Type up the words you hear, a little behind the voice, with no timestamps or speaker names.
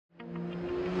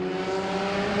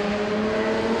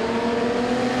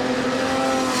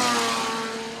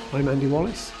I'm Andy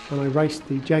Wallace and I raced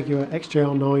the Jaguar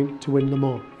XJ-R9 to win Le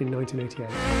Mans in 1988.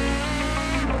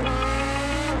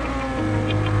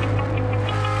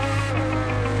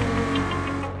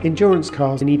 Endurance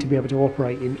cars need to be able to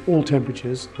operate in all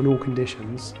temperatures and all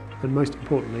conditions, and most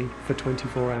importantly for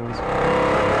 24 hours.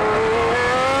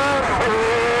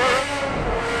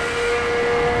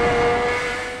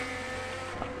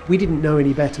 We didn't know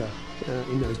any better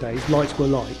in those days. Lights were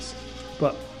lights,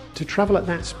 but to travel at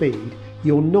that speed,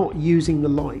 you're not using the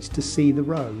lights to see the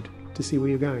road, to see where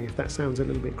you're going, if that sounds a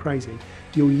little bit crazy.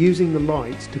 You're using the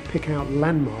lights to pick out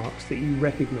landmarks that you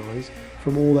recognise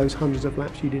from all those hundreds of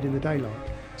laps you did in the daylight.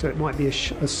 So it might be a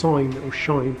sign that will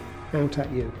shine out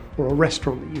at you, or a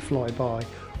restaurant that you fly by,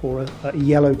 or a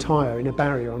yellow tyre in a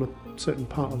barrier on a certain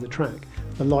part of the track.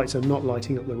 The lights are not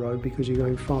lighting up the road because you're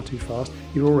going far too fast.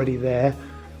 You're already there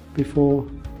before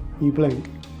you blink.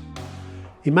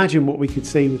 Imagine what we could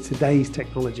see with today's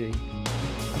technology.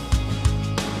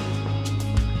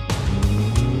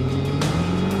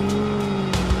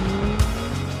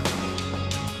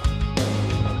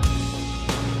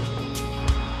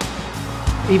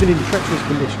 Even in treacherous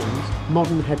conditions,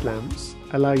 modern headlamps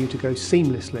allow you to go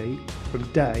seamlessly from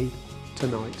day to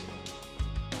night.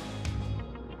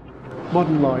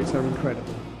 Modern lights are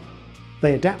incredible.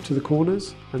 They adapt to the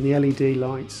corners, and the LED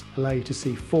lights allow you to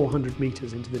see 400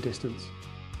 metres into the distance.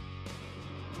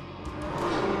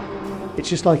 It's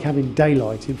just like having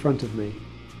daylight in front of me,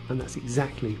 and that's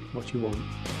exactly what you want.